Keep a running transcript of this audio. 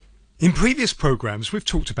In previous programs, we've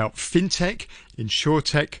talked about fintech,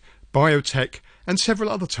 insurtech, biotech, and several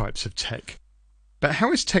other types of tech. But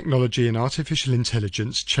how is technology and artificial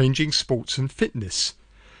intelligence changing sports and fitness?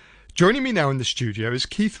 Joining me now in the studio is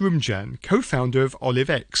Keith Rumjan, co-founder of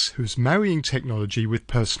OliveX, who's marrying technology with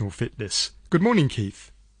personal fitness. Good morning,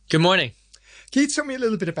 Keith. Good morning. Keith, tell me a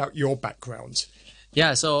little bit about your background.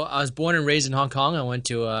 Yeah, so I was born and raised in Hong Kong. I went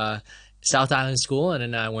to South Island School, and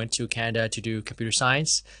then I went to Canada to do computer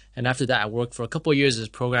science. And after that, I worked for a couple of years as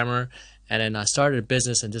a programmer, and then I started a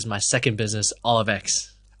business, and this is my second business,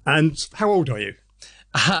 OliveX. And how old are you?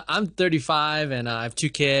 I'm 35, and I have two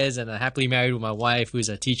kids, and I'm happily married with my wife, who's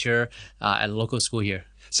a teacher at a local school here.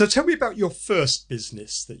 So tell me about your first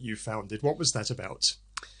business that you founded. What was that about?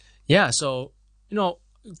 Yeah, so,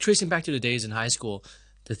 tracing back to the days in high school,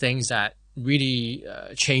 the things that really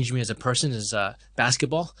changed me as a person is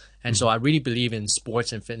basketball. And so I really believe in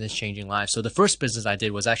sports and fitness changing lives. So the first business I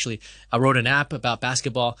did was actually I wrote an app about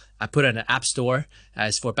basketball. I put it in an app store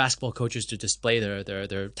as for basketball coaches to display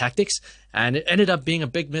their tactics. And it ended up being a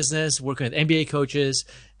big business, working with NBA coaches.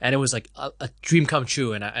 And it was like a dream come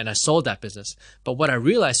true. And I sold that business. But what I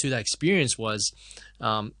realized through that experience was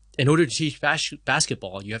in order to teach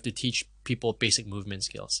basketball, you have to teach people basic movement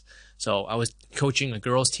skills. So I was coaching a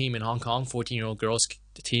girls team in Hong Kong, 14-year-old girls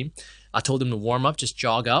team. I told them to warm up, just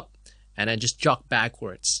jog up, and then just jog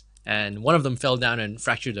backwards. And one of them fell down and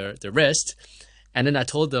fractured their wrist. And then I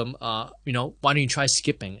told them, why don't you try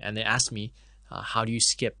skipping? And they asked me, how do you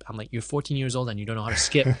skip? I'm like, you're 14 years old and you don't know how to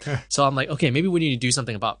skip. So I'm like, okay, maybe we need to do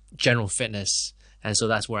something about general fitness. And so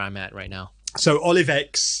that's where I'm at right now. So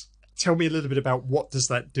OliveX, tell me a little bit about what does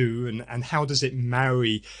that do and how does it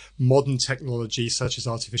marry modern technology such as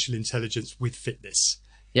artificial intelligence with fitness?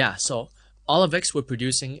 Yeah, so OliveX, we're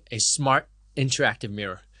producing a smart interactive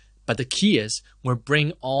mirror. But the key is we're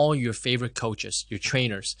bringing all your favorite coaches, your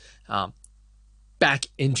trainers, back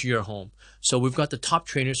into your home. So we've got the top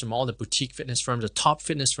trainers from all the boutique fitness firms, the top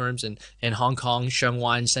fitness firms in Hong Kong,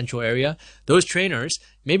 Sheung Central area. Those trainers,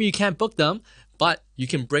 maybe you can't book them, but you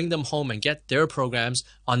can bring them home and get their programs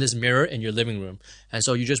on this mirror in your living room. And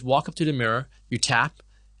so you just walk up to the mirror, you tap,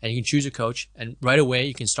 and you can choose a coach, and right away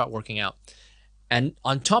you can start working out. And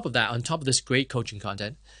on top of that, on top of this great coaching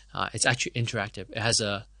content, it's actually interactive. It has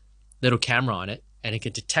a little camera on it, and it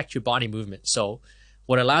can detect your body movement. So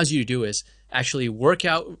what it allows you to do is actually work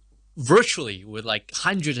out virtually with like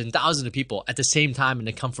hundreds and thousands of people at the same time in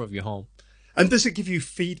the comfort of your home. And does it give you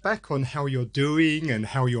feedback on how you're doing and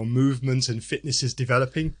how your movement and fitness is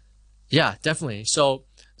developing? Yeah, definitely. So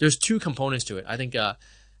there's two components to it. I think our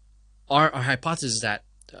hypothesis is that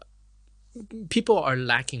people are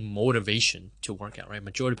lacking motivation to work out, right?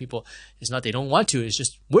 Majority of people, it's not they don't want to, it's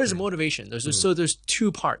just where's the motivation? So there's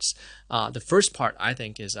two parts. The first part, I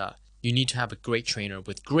think, is you need to have a great trainer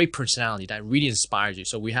with great personality that really inspires you.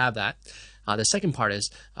 So we have that. The second part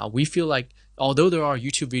is we feel like although there are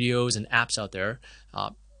YouTube videos and apps out there,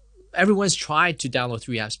 everyone's tried to download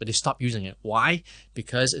 3 apps, but they stopped using it. Why?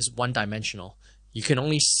 Because it's one-dimensional. You can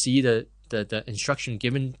only see the instruction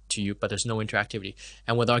given to you, but there's no interactivity.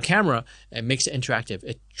 And with our camera, it makes it interactive.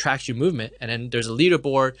 It tracks your movement, and then there's a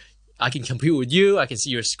leaderboard. I can compete with you. I can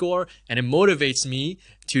see your score, and it motivates me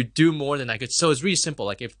to do more than I could. So it's really simple.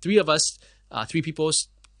 Like if three people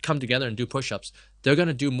come together and do push-ups, they're going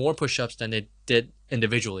to do more push-ups than they did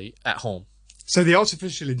individually at home. So the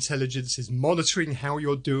artificial intelligence is monitoring how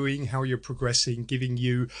you're doing, how you're progressing, giving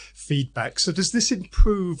you feedback. So does this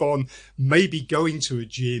improve on maybe going to a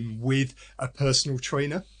gym with a personal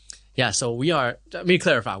trainer? Yeah, so let me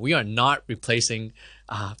clarify, we are not replacing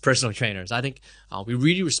personal trainers. I think we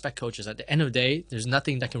really respect coaches. At the end of the day, there's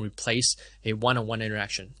nothing that can replace a one-on-one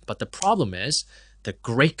interaction. But the problem is the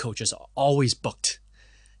great coaches are always booked.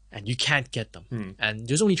 And you can't get them. And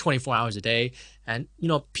there's only 24 hours a day. And,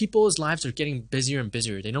 people's lives are getting busier and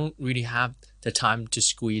busier. They don't really have the time to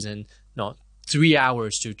squeeze in, 3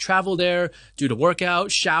 hours to travel there, do the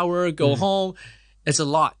workout, shower, go home. It's a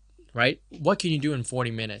lot, right? What can you do in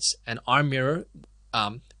 40 minutes? And our mirror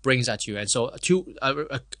brings that to you. And so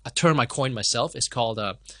a term I coined myself is called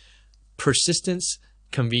persistence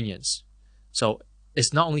convenience. So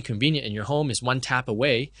it's not only convenient in your home, it's one tap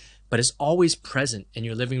away, but it's always present in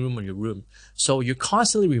your living room or your room. So you're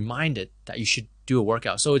constantly reminded that you should do a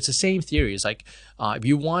workout. So it's the same theory. It's like if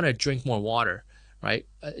you want to drink more water, right?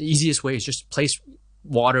 Easiest way is just place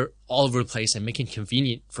water all over the place and make it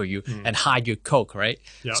convenient for you and hide your Coke, right?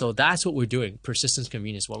 Yep. So that's what we're doing. Persistence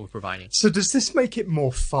convenience is what we're providing. So does this make it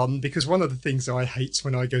more fun? Because one of the things I hate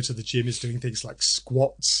when I go to the gym is doing things like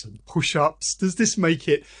squats and push-ups. Does this make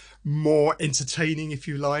it more entertaining, if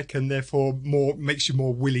you like, and therefore more makes you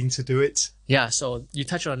more willing to do it? Yeah, so you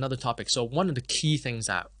touched on another topic. So one of the key things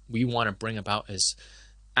that we want to bring about is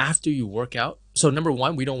after you work out. So number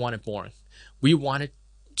one, we don't want it boring. We want it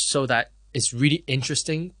so that it's really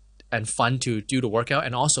interesting and fun to do the workout.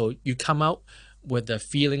 And also you come out with the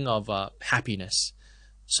feeling of happiness.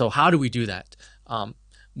 So how do we do that?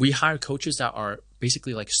 We hire coaches that are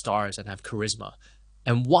basically like stars and have charisma.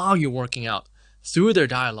 And while you're working out, through their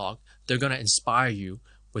dialogue, they're going to inspire you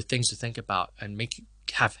with things to think about and make you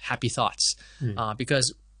have happy thoughts.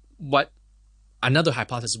 Because what another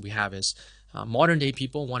hypothesis we have is modern day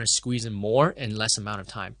people want to squeeze in more in less amount of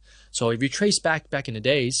time. So if you trace back in the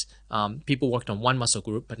days, people worked on one muscle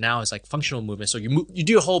group, but now it's like functional movement. So you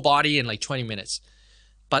do your whole body in like 20 minutes.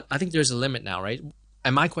 But I think there's a limit now, right?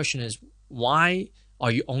 And my question is, why are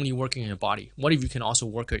you only working on your body? What if you can also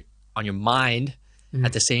work on your mind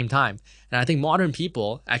at the same time? And I think modern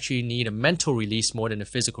people actually need a mental release more than a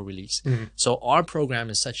physical release. So our program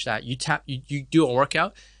is such that you do a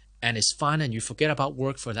workout and it's fun and you forget about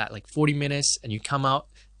work for that like 40 minutes and you come out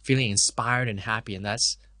feeling inspired and happy. And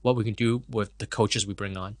that's what we can do with the coaches we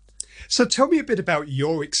bring on. So tell me a bit about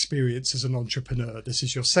your experience as an entrepreneur. This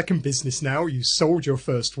is your second business now. You sold your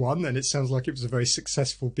first one and it sounds like it was a very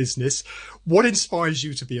successful business. What inspires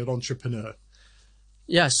you to be an entrepreneur?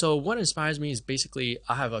 Yeah, so what inspires me is basically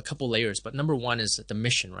I have a couple layers, but number one is the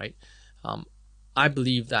mission, right? I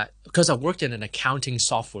believe that because I worked in an accounting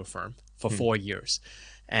software firm for 4 years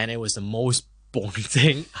and it was the most boring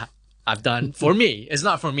thing I've done for me. It's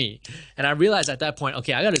not for me. And I realized at that point,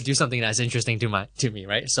 okay, I got to do something that's interesting to me,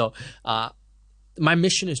 right? So my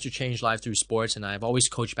mission is to change life through sports, and I've always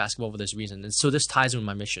coached basketball for this reason. And so this ties with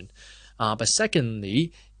my mission. But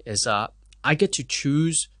secondly is I get to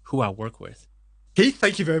choose who I work with. Keith,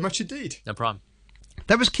 thank you very much indeed. No problem.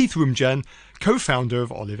 That was Keith Woomjan, co-founder of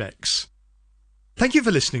OliveX. Thank you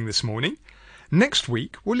for listening this morning. Next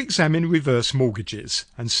week, we'll examine reverse mortgages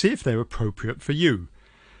and see if they're appropriate for you.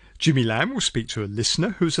 Jimmy Lamb will speak to a listener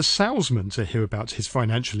who's a salesman to hear about his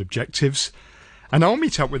financial objectives. And I'll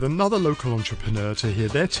meet up with another local entrepreneur to hear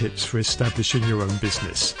their tips for establishing your own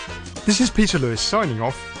business. This is Peter Lewis signing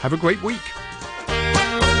off. Have a great week.